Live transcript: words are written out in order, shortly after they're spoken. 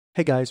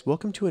Hey guys,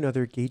 welcome to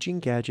another Gauging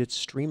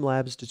Gadgets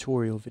Streamlabs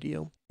tutorial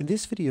video. In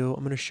this video,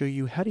 I'm going to show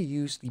you how to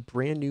use the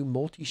brand new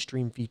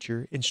multi-stream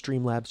feature in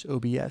Streamlabs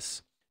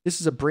OBS.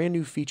 This is a brand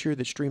new feature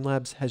that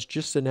Streamlabs has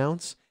just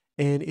announced,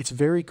 and it's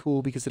very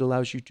cool because it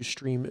allows you to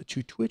stream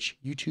to Twitch,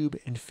 YouTube,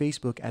 and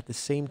Facebook at the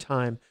same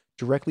time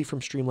directly from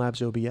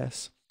Streamlabs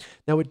OBS.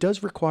 Now it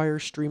does require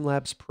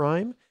Streamlabs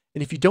Prime,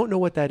 and if you don't know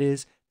what that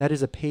is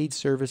a paid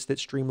service that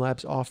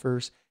Streamlabs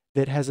offers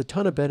that has a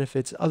ton of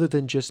benefits other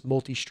than just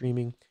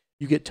multi-streaming.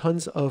 You get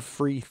tons of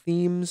free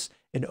themes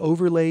and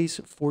overlays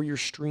for your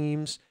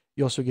streams.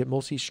 You also get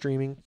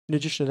multi-streaming. In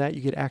addition to that, you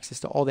get access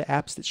to all the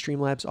apps that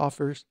Streamlabs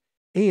offers,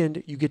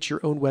 and you get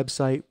your own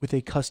website with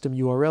a custom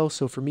URL.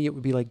 So for me, it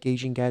would be like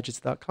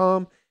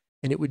gauginggadgets.com,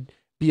 and it would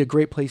be a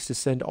great place to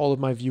send all of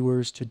my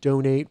viewers to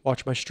donate,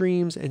 watch my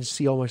streams, and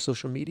see all my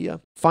social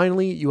media.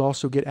 Finally, you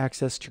also get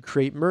access to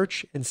create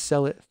merch and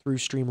sell it through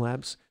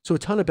Streamlabs. So a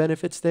ton of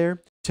benefits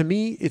there. To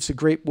me, it's a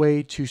great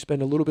way to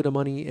spend a little bit of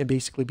money and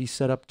basically be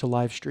set up to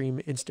live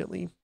stream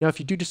instantly. Now, if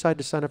you do decide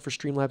to sign up for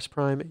Streamlabs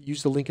Prime,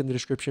 use the link in the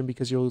description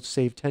because you'll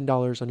save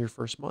 $10 on your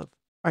first month.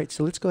 All right,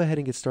 so let's go ahead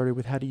and get started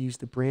with how to use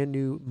the brand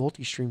new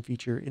multi-stream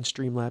feature in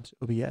Streamlabs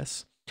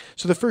OBS.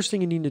 So the first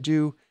thing you need to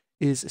do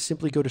is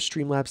simply go to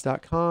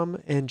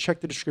streamlabs.com and check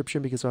the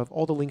description because I have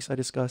all the links I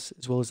discuss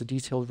as well as a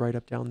detailed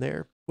write-up down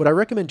there. What I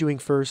recommend doing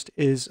first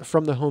is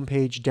from the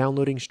homepage,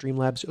 downloading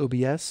Streamlabs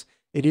OBS.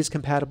 It is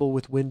compatible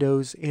with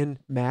Windows and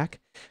Mac.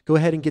 Go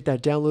ahead and get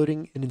that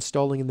downloading and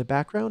installing in the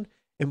background.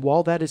 And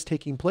while that is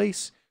taking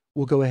place,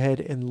 we'll go ahead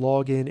and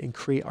log in and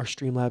create our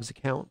Streamlabs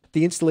account.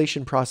 The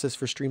installation process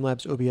for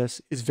Streamlabs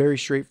OBS is very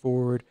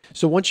straightforward.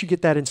 So once you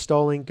get that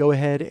installing, go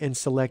ahead and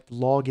select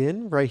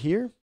Login right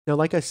here. Now,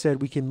 like I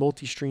said, we can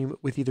multi-stream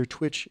with either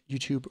Twitch,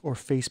 YouTube, or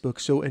Facebook.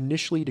 So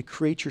initially, to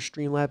create your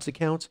Streamlabs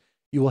account,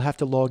 you will have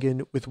to log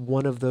in with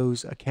one of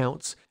those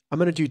accounts. I'm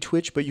going to do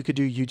Twitch, but you could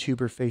do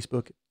YouTube or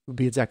Facebook. It would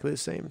be exactly the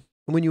same.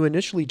 And when you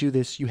initially do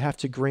this, you have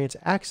to grant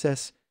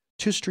access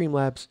to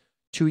Streamlabs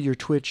to your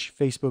Twitch,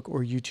 Facebook,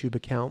 or YouTube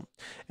account.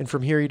 And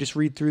from here, you just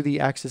read through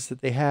the access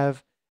that they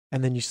have,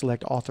 and then you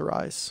select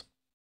Authorize.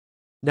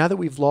 Now that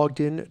we've logged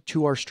in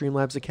to our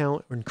Streamlabs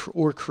account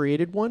or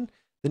created one,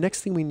 the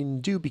next thing we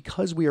need to do,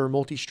 because we are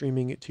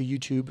multi-streaming to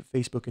YouTube,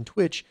 Facebook, and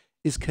Twitch,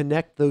 is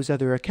connect those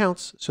other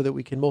accounts so that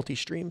we can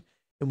multi-stream.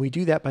 And we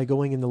do that by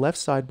going in the left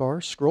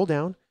sidebar, scroll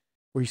down,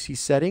 where you see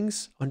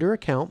Settings, under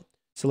Account,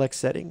 select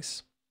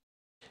Settings.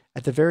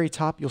 At the very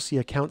top, you'll see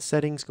Account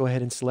Settings. Go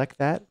ahead and select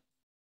that.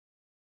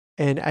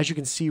 And as you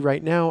can see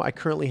right now, I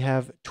currently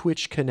have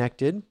Twitch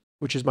connected,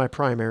 which is my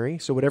primary.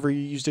 So whatever you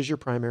used as your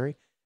primary.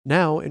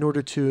 Now, in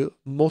order to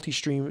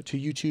multi-stream to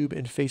YouTube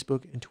and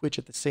Facebook and Twitch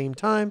at the same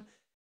time,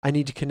 I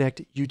need to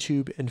connect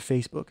YouTube and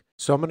Facebook.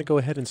 So I'm going to go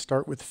ahead and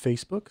start with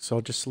Facebook. So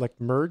I'll just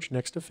select Merge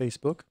next to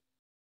Facebook.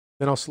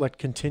 Then I'll select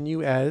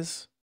Continue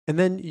As. And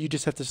then you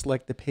just have to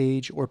select the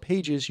page or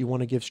pages you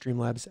want to give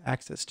Streamlabs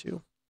access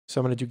to.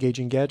 So I'm going to do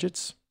Gauging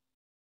Gadgets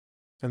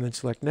and then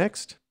select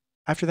Next.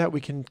 After that,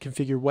 we can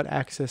configure what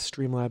access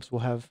Streamlabs will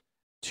have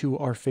to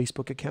our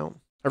Facebook account.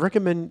 I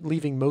recommend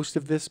leaving most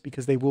of this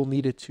because they will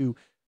need it to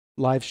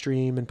live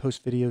stream and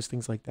post videos,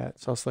 things like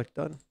that. So I'll select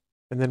Done.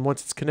 And then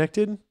once it's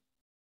connected,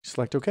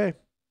 select OK.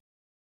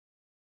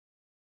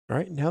 All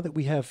right, now that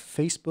we have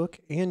Facebook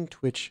and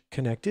Twitch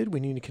connected,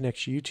 we need to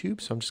connect to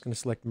YouTube. So I'm just going to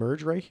select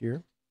Merge right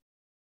here.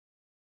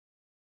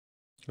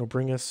 It'll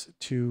bring us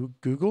to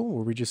Google,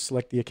 where we just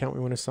select the account we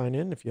want to sign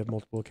in if you have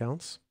multiple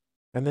accounts,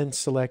 and then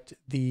select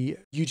the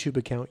YouTube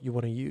account you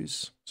want to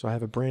use. So I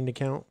have a brand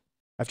account.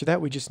 After that,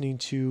 we just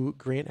need to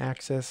grant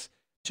access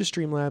to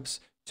Streamlabs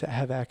to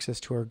have access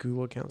to our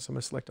Google account. So I'm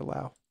going to select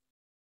Allow.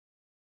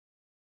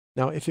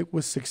 Now, if it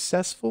was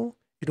successful,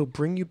 it'll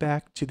bring you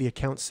back to the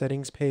account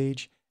settings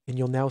page, and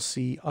you'll now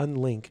see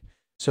Unlink.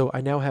 So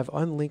I now have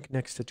Unlink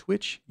next to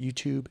Twitch,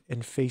 YouTube,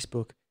 and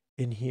Facebook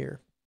in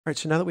here. All right,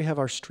 so now that we have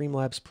our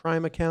Streamlabs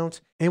Prime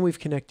account and we've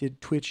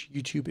connected Twitch,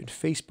 YouTube, and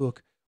Facebook,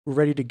 we're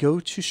ready to go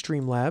to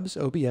Streamlabs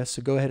OBS.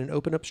 So go ahead and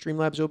open up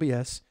Streamlabs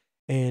OBS,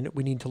 and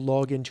we need to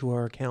log into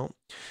our account.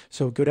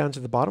 So go down to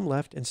the bottom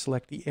left and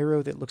select the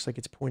arrow that looks like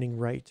it's pointing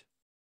right.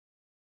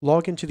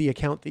 Log into the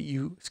account that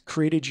you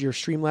created your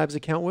Streamlabs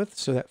account with.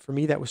 So that for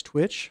me, that was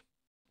Twitch.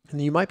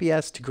 And you might be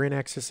asked to grant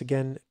access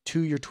again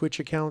to your Twitch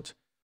account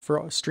for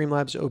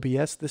Streamlabs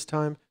OBS this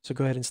time. So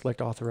go ahead and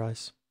select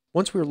Authorize.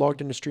 Once we're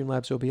logged into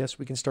Streamlabs OBS,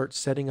 we can start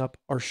setting up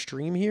our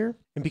stream here.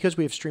 And because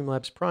we have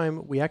Streamlabs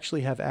Prime, we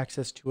actually have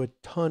access to a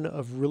ton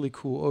of really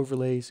cool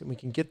overlays, and we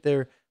can get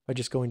there by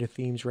just going to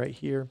Themes right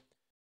here.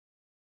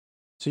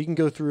 So you can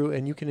go through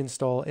and you can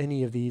install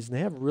any of these, and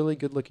they have really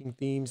good looking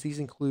themes. These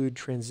include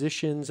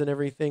transitions and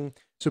everything.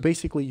 So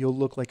basically you'll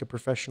look like a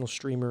professional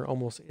streamer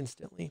almost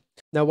instantly.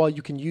 Now, while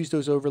you can use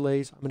those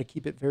overlays, I'm going to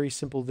keep it very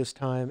simple this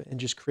time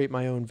and just create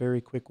my own very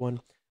quick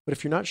one. But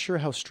if you're not sure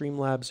how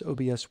Streamlabs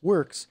OBS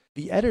works,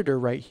 the editor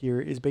right here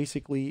is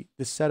basically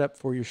the setup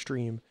for your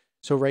stream.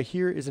 So right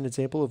here is an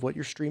example of what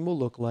your stream will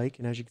look like.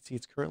 And as you can see,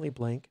 it's currently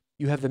blank.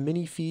 You have the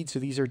mini feed. So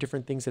these are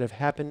different things that have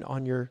happened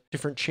on your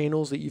different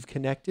channels that you've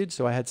connected.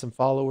 So I had some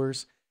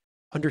followers.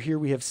 Under here,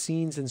 we have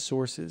scenes and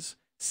sources.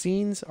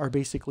 Scenes are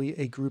basically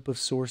a group of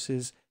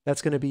sources.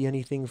 That's going to be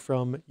anything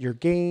from your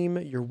game,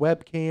 your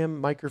webcam,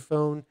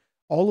 microphone.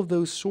 All of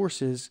those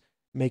sources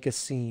make a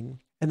scene.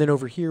 And then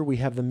over here, we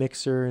have the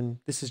mixer, and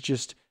this is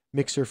just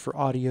mixer for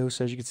audio.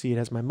 So as you can see, it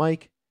has my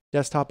mic,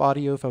 desktop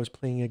audio if I was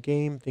playing a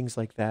game, things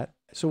like that.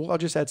 So I'll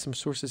just add some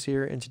sources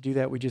here. And to do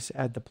that, we just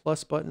add the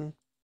plus button.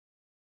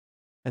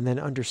 And then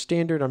under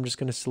standard, I'm just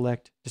going to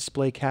select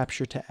display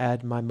capture to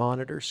add my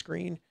monitor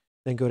screen.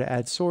 Then go to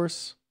add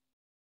source,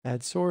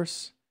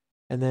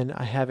 and then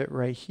I have it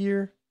right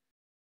here.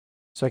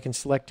 So I can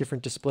select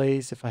different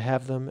displays if I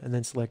have them, and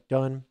then select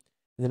done.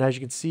 And then as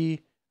you can see,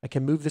 I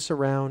can move this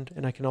around,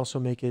 and I can also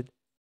make it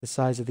the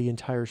size of the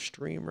entire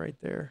stream right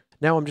there.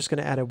 Now I'm just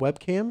going to add a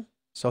webcam.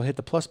 So I'll hit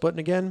the plus button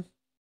again,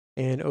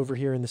 and over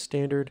here in the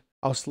standard,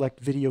 I'll select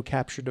video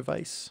capture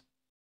device,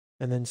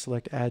 and then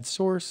select add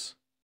source.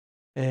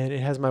 And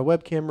it has my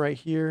webcam right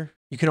here.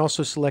 You can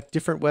also select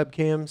different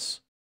webcams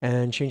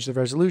and change the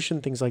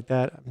resolution, things like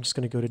that. I'm just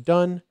going to go to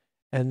done,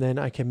 and then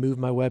I can move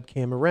my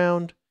webcam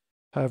around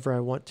however I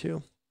want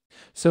to.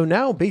 So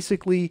now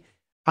basically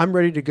I'm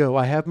ready to go.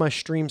 I have my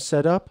stream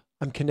set up.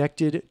 I'm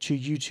connected to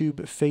YouTube,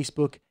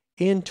 Facebook,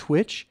 and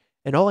Twitch.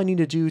 And all I need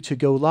to do to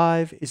go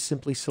live is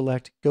simply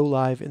select go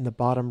live in the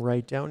bottom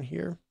right down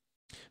here.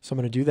 So I'm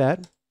going to do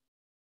that.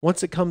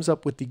 Once it comes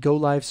up with the go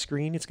live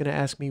screen, it's going to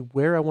ask me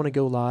where I want to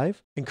go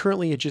live. And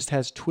currently it just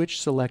has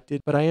Twitch selected,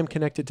 but I am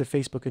connected to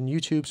Facebook and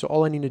YouTube. So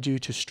all I need to do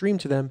to stream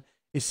to them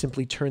is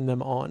simply turn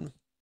them on.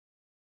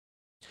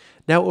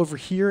 Now over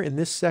here in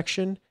this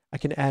section, I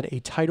can add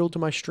a title to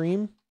my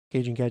stream,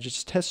 Gauging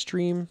Gadgets Test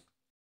Stream,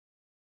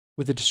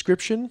 with a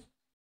description.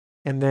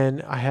 And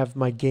then I have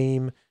my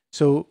game.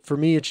 So for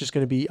me, it's just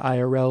going to be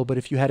IRL, but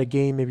if you had a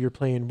game, maybe you're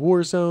playing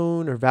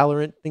Warzone or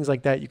Valorant, things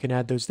like that, you can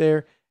add those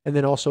there. And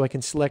then also I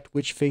can select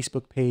which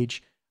Facebook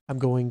page I'm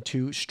going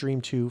to stream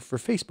to for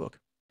Facebook.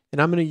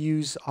 And I'm going to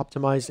use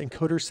optimized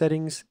encoder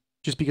settings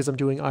just because I'm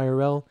doing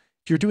IRL.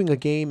 If you're doing a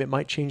game, it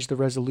might change the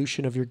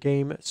resolution of your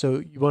game. So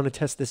you want to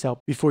test this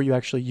out before you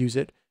actually use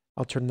it.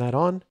 I'll turn that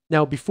on.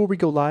 Now, before we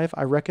go live,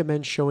 I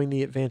recommend showing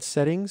the advanced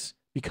settings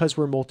because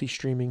we're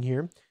multi-streaming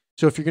here.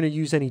 So if you're going to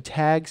use any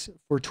tags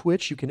for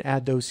Twitch, you can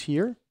add those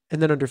here.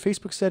 And then under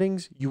Facebook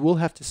settings, you will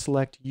have to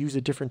select use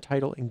a different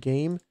title in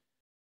game,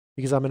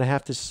 because I'm going to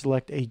have to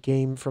select a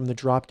game from the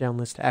drop-down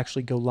list to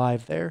actually go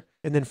live there.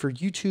 And then for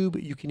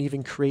YouTube, you can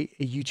even create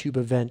a YouTube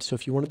event. So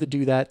if you wanted to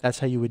do that, that's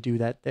how you would do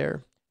that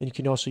there. And you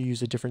can also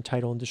use a different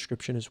title and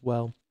description as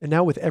well. And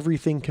now with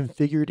everything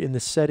configured in the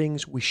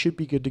settings, we should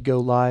be good to go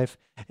live.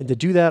 And to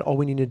do that, all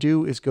we need to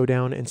do is go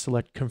down and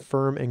select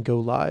confirm and go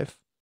live.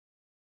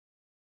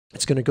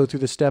 It's going to go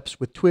through the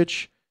steps with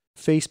Twitch,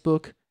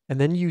 Facebook, and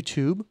then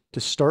YouTube to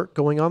start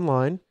going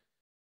online.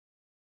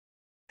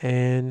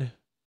 And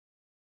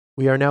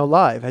we are now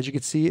live. As you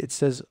can see, it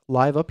says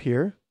live up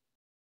here.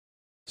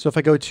 So if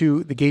I go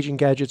to the Gauging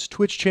Gadgets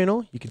Twitch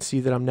channel, you can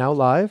see that I'm now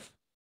live.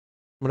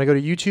 When I go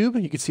to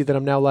YouTube, you can see that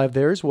I'm now live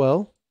there as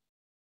well.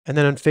 And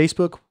then on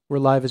Facebook, we're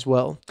live as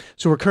well.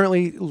 So we're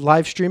currently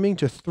live streaming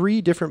to 3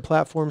 different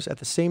platforms at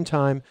the same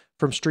time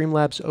from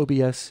Streamlabs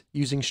OBS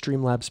using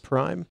Streamlabs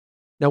Prime.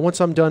 Now,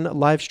 once I'm done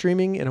live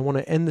streaming and I want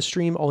to end the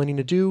stream, all I need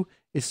to do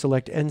is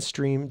select end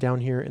stream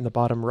down here in the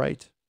bottom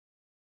right.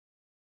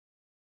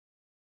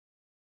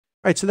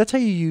 All right, so that's how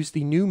you use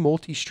the new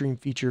multi-stream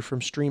feature from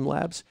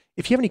Streamlabs.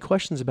 If you have any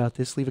questions about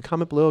this, leave a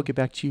comment below. I'll get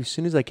back to you as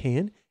soon as I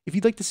can. If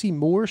you'd like to see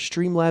more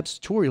Streamlabs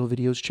tutorial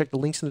videos, check the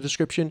links in the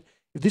description.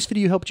 If this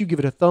video helped you, give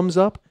it a thumbs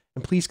up,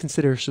 and please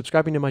consider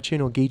subscribing to my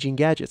channel, Gauging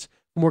Gadgets,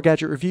 for more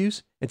gadget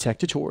reviews and tech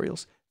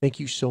tutorials. Thank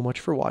you so much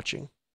for watching.